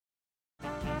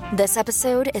This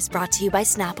episode is brought to you by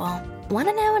Snapple. Want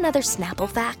to know another Snapple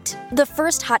fact? The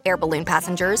first hot air balloon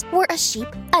passengers were a sheep,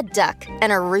 a duck,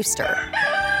 and a rooster.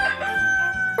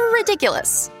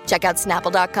 Ridiculous. Check out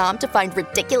Snapple.com to find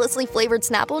ridiculously flavored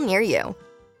Snapple near you.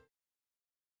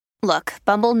 Look,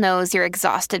 Bumble knows you're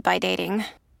exhausted by dating.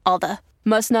 All the,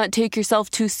 must not take yourself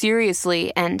too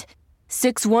seriously, and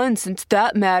 6'1" since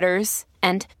that matters,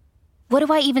 and what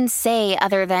do I even say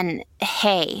other than,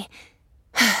 hey?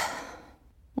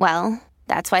 Well,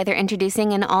 that's why they're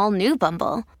introducing an all-new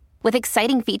Bumble, with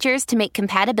exciting features to make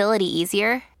compatibility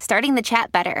easier, starting the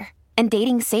chat better, and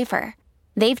dating safer.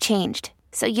 They've changed,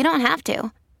 so you don't have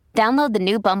to. Download the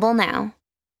new Bumble now.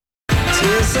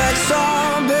 Tastes like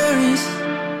strawberries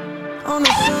on a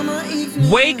summer evening.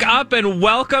 Wake up and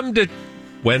welcome to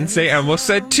Wednesday. I almost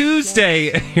said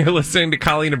Tuesday. You're listening to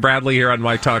Colleen and Bradley here on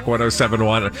My Talk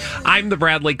 107.1. I'm the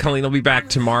Bradley. Colleen will be back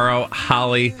tomorrow.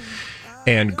 Holly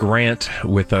and Grant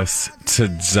with us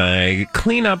today.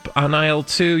 Cleanup on aisle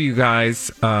 2, you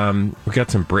guys. We got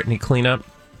some Britney cleanup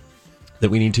that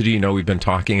we need to do. You know, we've been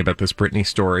talking about this Britney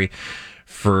story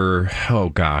for,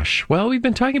 we've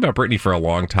been talking about Britney for a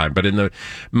long time, but in the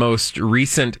most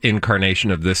recent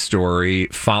incarnation of this story,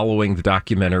 following the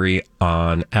documentary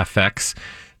on FX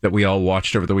that we all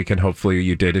watched over the weekend, hopefully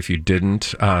you did. If you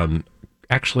didn't,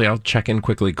 actually, I'll check in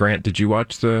quickly. Grant, did you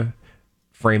watch the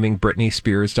Framing Britney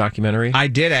Spears documentary? I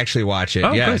did actually watch it.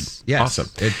 Oh, yes. good. Yes. Awesome.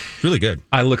 It's really good.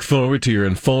 I look forward to your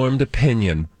informed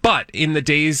opinion. But in the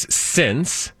days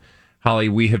since, Holly,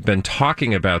 we have been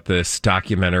talking about this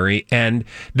documentary, and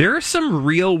there are some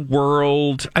real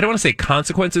world, I don't want to say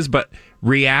consequences, but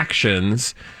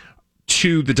reactions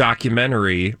to the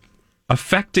documentary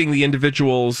affecting the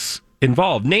individuals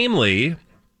involved. Namely,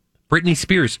 Britney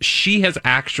Spears. She has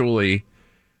actually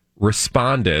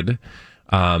responded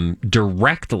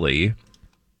directly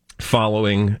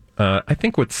following, I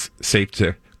think what's safe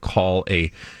to call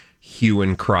a hue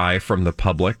and cry from the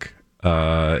public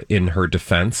in her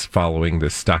defense following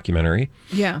this documentary.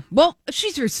 Yeah. Well,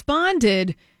 she's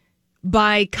responded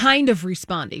by kind of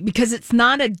responding, because it's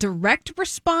not a direct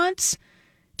response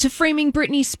to Framing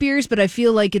Britney Spears, but I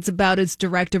feel like it's about as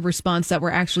direct a response that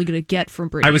we're actually going to get from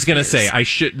Britney I was going to Spears.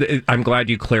 say, I'm glad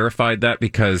you clarified that,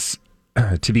 because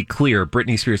to be clear,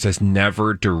 Britney Spears has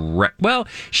never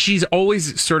she's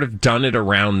always sort of done it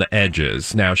around the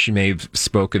edges. Now, she may have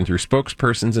spoken through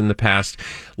spokespersons in the past.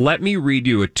 Let me read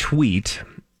you a tweet.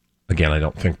 Again, I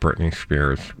don't think Britney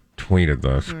Spears tweeted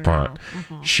this, but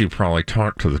she probably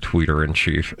talked to the tweeter in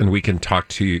chief, and we can talk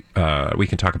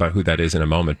about who that is in a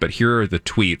moment. But here are the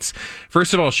tweets.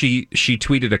 First of all, she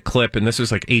tweeted a clip, and this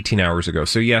was like 18 hours ago,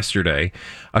 so yesterday,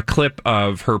 a clip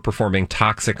of her performing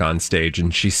Toxic on stage,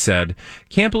 and she said,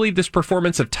 "Can't believe this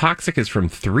performance of Toxic is from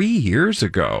 3 years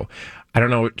ago." I don't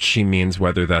know what she means,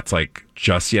 whether that's like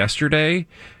just yesterday,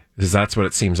 because that's what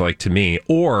it seems like to me,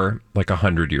 or like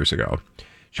 100 years ago.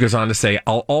 She goes on to say,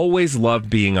 "I'll always love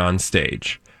being on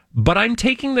stage, but I'm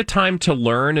taking the time to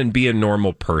learn and be a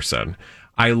normal person.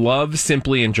 I love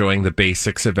simply enjoying the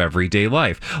basics of everyday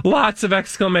life." Lots of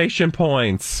exclamation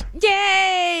points.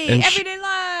 Yay! And Everyday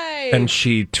life! And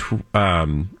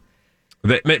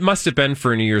it must have been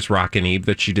for New Year's Rockin' Eve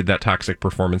that she did that Toxic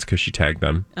performance, because she tagged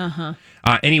them.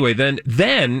 Anyway,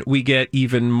 then we get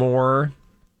even more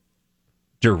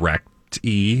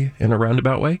direct-y in a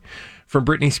roundabout way from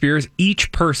Britney Spears.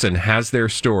 Each person has their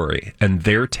story and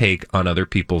their take on other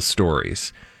people's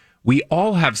stories. We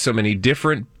all have so many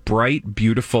different, bright,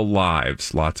 beautiful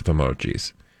lives. Lots of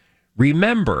emojis.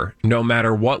 Remember, no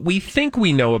matter what we think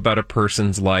we know about a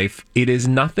person's life, it is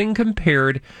nothing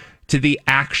compared to the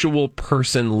actual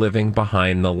person living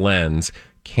behind the lens.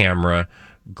 Camera,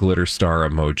 glitter star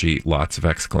emoji, lots of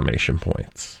exclamation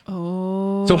points.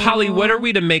 Oh. So, Holly, what are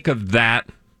we to make of that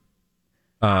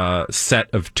set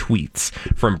of tweets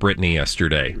from Britney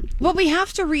yesterday? Well, we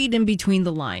have to read in between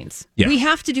the lines. Yeah. We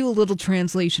have to do a little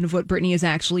translation of what Britney is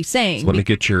actually saying. So let me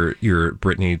get your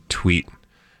Britney tweet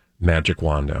magic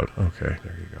wand out. Okay,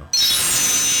 there you go. What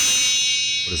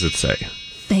does it say?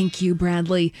 Thank you,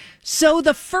 Bradley. So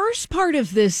the first part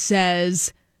of this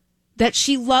says that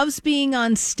she loves being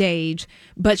on stage,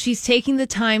 but she's taking the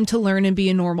time to learn and be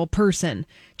a normal person.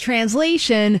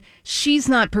 Translation, she's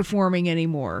not performing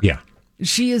anymore. Yeah.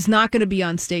 She is not going to be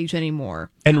on stage anymore.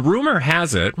 And rumor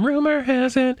has it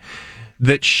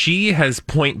that she has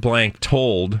point blank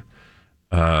told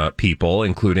people,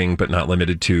 including but not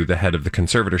limited to the head of the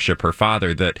conservatorship, her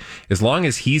father, that as long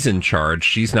as he's in charge,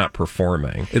 she's not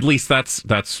performing. At least that's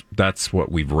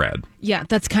what we've read. Yeah,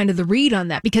 that's kind of the read on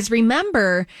that. Because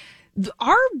remember,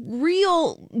 Our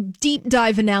real deep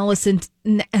dive analysis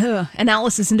into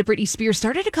Britney Spears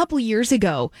started a couple years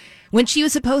ago when she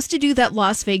was supposed to do that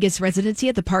Las Vegas residency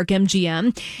at the Park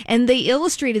MGM. And they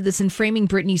illustrated this in Framing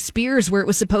Britney Spears, where it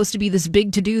was supposed to be this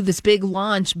big to-do, this big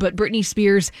launch, but Britney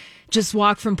Spears just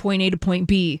walked from point A to point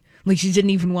B. Like she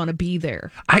didn't even want to be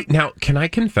there. Now, can I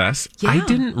confess? Yeah. I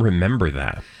didn't remember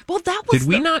that. Well, that was Did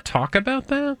we not talk about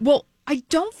that? Well, I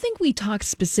don't think we talked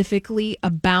specifically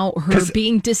about her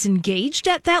being disengaged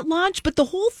at that launch, but the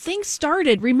whole thing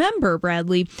started, remember,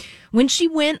 Bradley, when she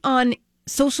went on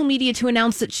social media to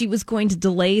announce that she was going to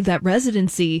delay that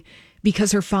residency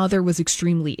because her father was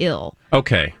extremely ill.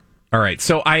 Okay. All right.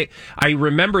 So I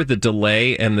remember the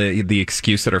delay and the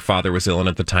excuse that her father was ill, and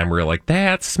at the time we were like,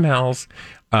 that smells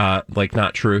like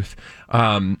not truth.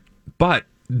 But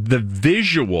the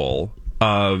visual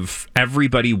of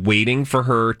everybody waiting for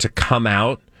her to come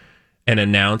out and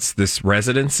announce this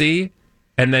residency,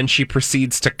 and then she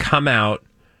proceeds to come out,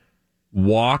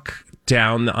 walk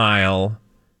down the aisle,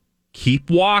 keep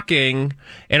walking,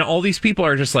 and all these people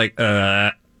are just like,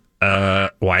 why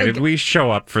did we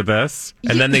show up for this?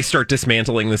 And then they start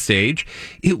dismantling the stage.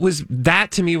 It was,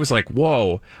 that to me was like,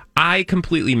 whoa, I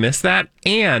completely missed that.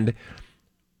 And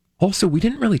also, we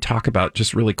didn't really talk about,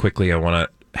 just really quickly, I want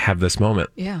to have this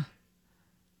moment. Yeah.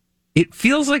 It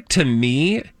feels like to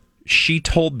me, she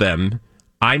told them,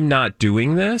 I'm not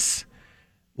doing this,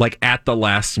 like at the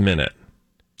last minute.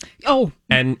 Oh.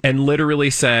 And literally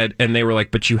said, and they were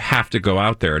like, but you have to go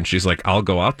out there. And she's like, I'll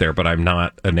go out there, but I'm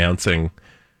not announcing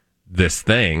this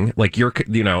thing. Like,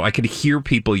 I could hear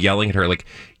people yelling at her, like,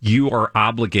 you are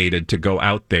obligated to go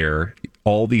out there.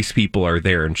 All these people are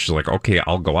there. And she's like, okay,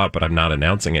 I'll go out, but I'm not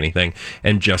announcing anything.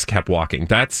 And just kept walking.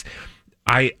 That's,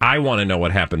 I want to know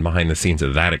what happened behind the scenes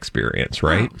of that experience,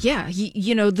 right? Yeah.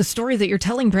 The story that you're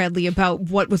telling, Bradley, about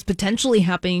what was potentially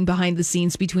happening behind the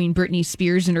scenes between Britney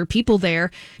Spears and her people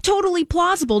there, totally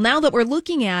plausible now that we're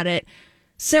looking at it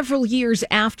several years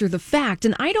after the fact.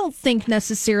 And I don't think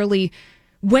necessarily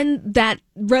when that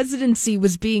residency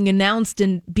was being announced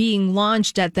and being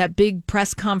launched at that big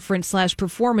press conference /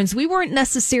 performance, we weren't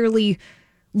necessarily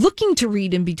looking to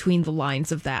read in between the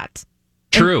lines of that.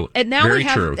 True. And now Very we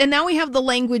have true. And now we have the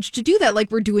language to do that,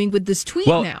 like we're doing with this tweet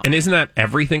now. And isn't that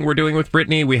everything we're doing with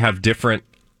Britney? We have different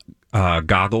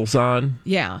goggles on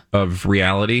of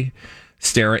reality,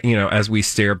 staring, as we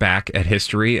stare back at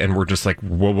history, and we're just like,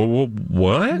 whoa,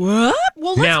 what? What?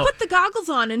 Well, let's put the goggles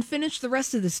on and finish the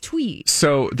rest of this tweet.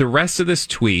 So the rest of this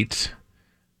tweet,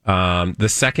 the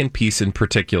second piece in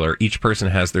particular, each person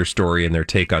has their story and their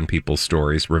take on people's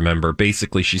stories. Remember,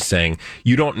 basically she's saying,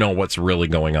 you don't know what's really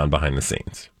going on behind the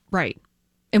scenes. Right.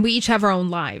 And we each have our own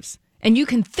lives. And you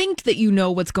can think that you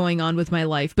know what's going on with my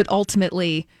life, but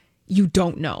ultimately you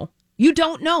don't know. You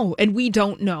don't know, and we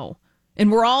don't know.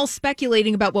 And we're all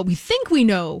speculating about what we think we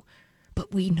know,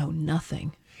 but we know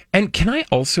nothing. And can I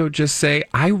also just say,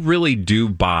 I really do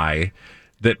buy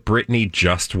that Britney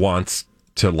just wants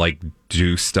to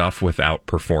do stuff without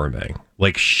performing.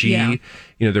 Like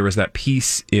there was that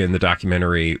piece in the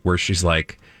documentary where she's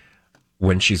like,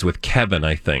 when she's with Kevin,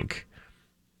 I think,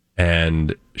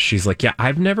 and she's like, yeah,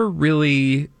 I've never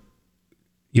really,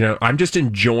 I'm just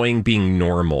enjoying being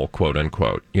normal, quote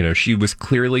unquote. She was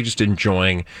clearly just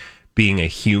enjoying being a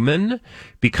human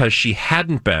because she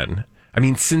hadn't been,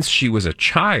 since she was a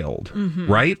child,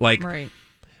 right? Right.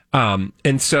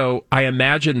 And so I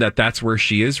imagine that that's where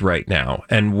she is right now.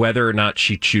 And whether or not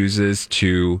she chooses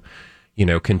to,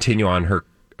 continue on her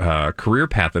career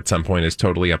path at some point is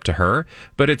totally up to her.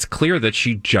 But it's clear that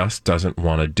she just doesn't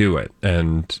want to do it.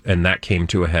 And that came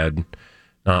to a head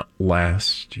not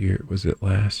last year. Was it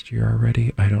last year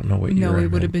already? I don't know what year. No,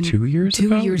 it would have been 2 years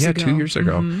ago. 2 years ago. 2 years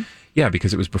ago. Mm-hmm. Yeah,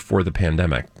 because it was before the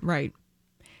pandemic. Right.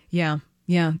 Yeah.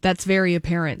 Yeah. That's very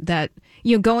apparent that,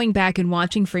 going back and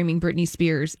watching Framing Britney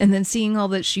Spears and then seeing all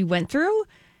that she went through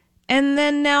and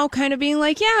then now kind of being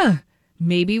like, yeah,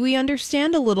 maybe we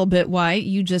understand a little bit why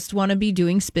you just want to be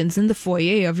doing spins in the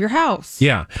foyer of your house.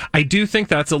 Yeah. I do think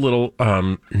that's a little,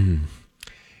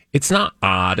 it's not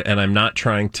odd, and I'm not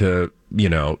trying to,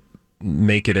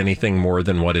 make it anything more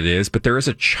than what it is, but there is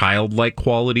a childlike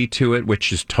quality to it,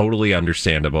 which is totally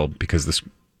understandable because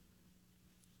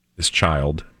this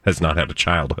child has not had a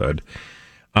childhood.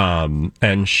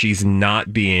 And she's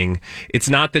not being, it's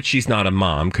not that she's not a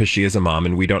mom, because she is a mom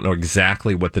and we don't know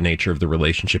exactly what the nature of the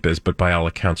relationship is, but by all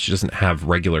accounts, she doesn't have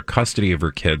regular custody of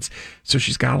her kids. So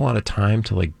she's got a lot of time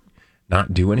to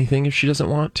not do anything if she doesn't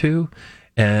want to.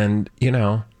 And,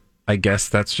 I guess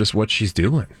that's just what she's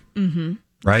doing. Mm-hmm.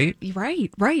 Right?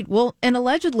 Right. Well, and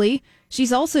allegedly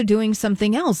she's also doing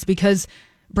something else because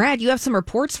Brad, you have some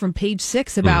reports from Page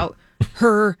 6 about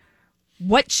her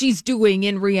what she's doing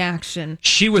in reaction.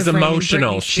 She was to framing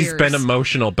emotional. Britney She's Spears. been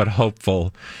emotional but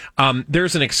hopeful.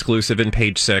 There's an exclusive in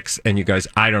Page Six, and you guys,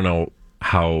 I don't know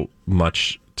how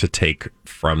much to take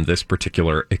from this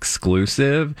particular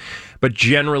exclusive, but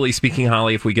generally speaking,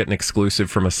 Holly, if we get an exclusive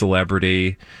from a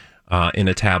celebrity in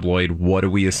a tabloid, what do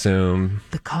we assume?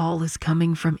 The call is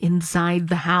coming from inside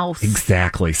the house.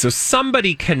 Exactly. So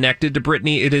somebody connected to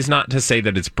Britney. It is not to say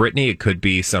that it's Britney. It could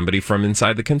be somebody from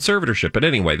inside the conservatorship. But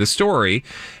anyway, the story,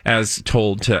 as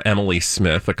told to Emily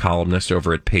Smith, a columnist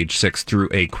over at Page Six, through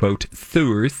a quote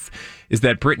source, is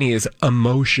that Britney is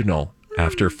emotional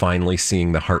after finally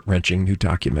seeing the heart-wrenching new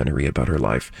documentary about her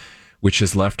life, which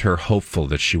has left her hopeful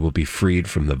that she will be freed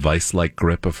from the vice-like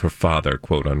grip of her father,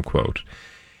 quote unquote.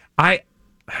 I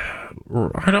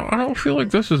don't feel like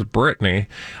this is Britney.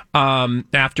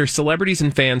 After celebrities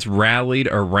and fans rallied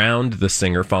around the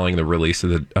singer following the release of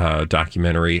the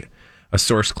documentary, a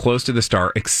source close to the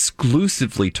star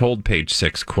exclusively told Page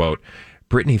Six, quote,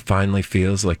 Britney finally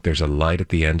feels like there's a light at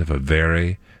the end of a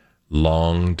very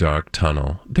long, dark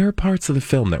tunnel. There are parts of the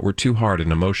film that were too hard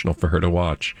and emotional for her to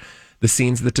watch. The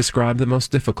scenes that describe the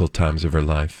most difficult times of her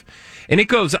life. And it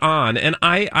goes on. And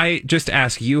I just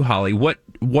ask you, Holly,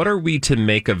 what are we to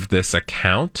make of this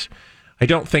account? I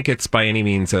don't think it's by any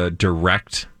means a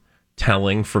direct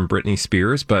telling from Britney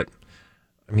Spears, but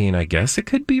I mean, I guess it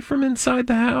could be from inside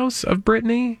the house of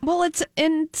Britney. Well, it's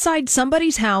inside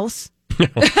somebody's house.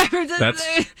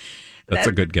 That's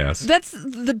a good guess. That's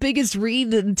the biggest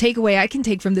read and takeaway I can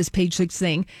take from this Page Six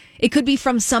thing. It could be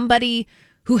from somebody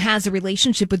who has a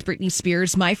relationship with Britney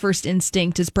Spears. My first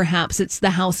instinct is perhaps it's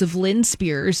the house of Lynn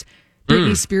Spears,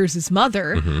 Britney Spears'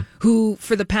 mother, who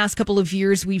for the past couple of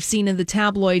years we've seen in the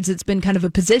tabloids, it's been kind of a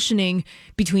positioning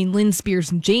between Lynn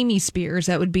Spears and Jamie Spears.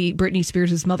 That would be Britney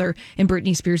Spears' mother and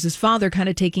Britney Spears' father, kind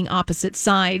of taking opposite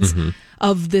sides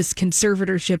of this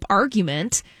conservatorship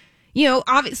argument. You know,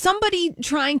 somebody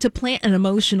trying to plant an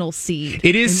emotional seed.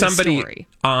 It is in the somebody story.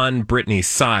 on Britney's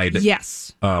side.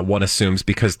 Yes. One assumes,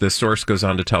 because the source goes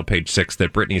on to tell Page Six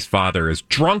that Britney's father is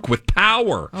drunk with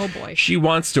power. Oh, boy. She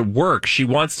wants to work. She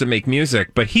wants to make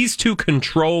music, but he's too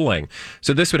controlling.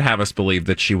 So this would have us believe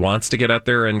that she wants to get out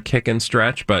there and kick and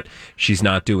stretch, but she's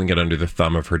not doing it under the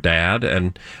thumb of her dad.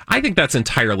 And I think that's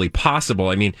entirely possible.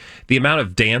 I mean, the amount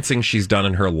of dancing she's done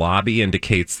in her lobby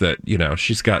indicates that, you know,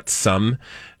 she's got some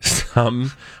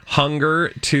hunger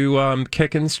to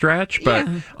kick and stretch, but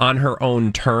on her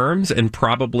own terms, and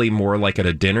probably more like at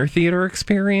a dinner theater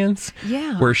experience,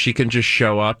 where she can just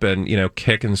show up and, you know,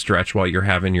 kick and stretch while you're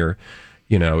having your,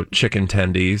 you know, chicken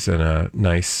tendies and a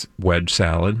nice wedge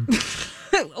salad.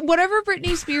 Whatever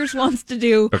Britney Spears wants to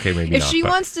do. Okay, maybe if not, she but-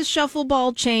 wants to shuffle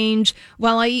ball change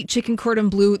while I eat chicken cordon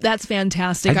bleu, that's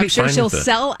fantastic. I'd be I'm sure fine she'll with it.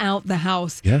 sell out the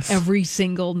house every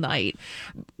single night.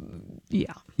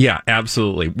 Yeah. Yeah,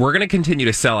 absolutely. We're going to continue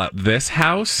to sell out this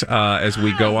house as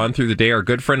we go on through the day. Our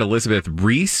good friend Elizabeth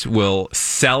Reese will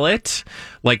sell it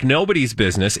like nobody's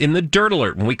business in the Dirt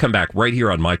Alert when we come back right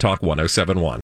here on My Talk 1071.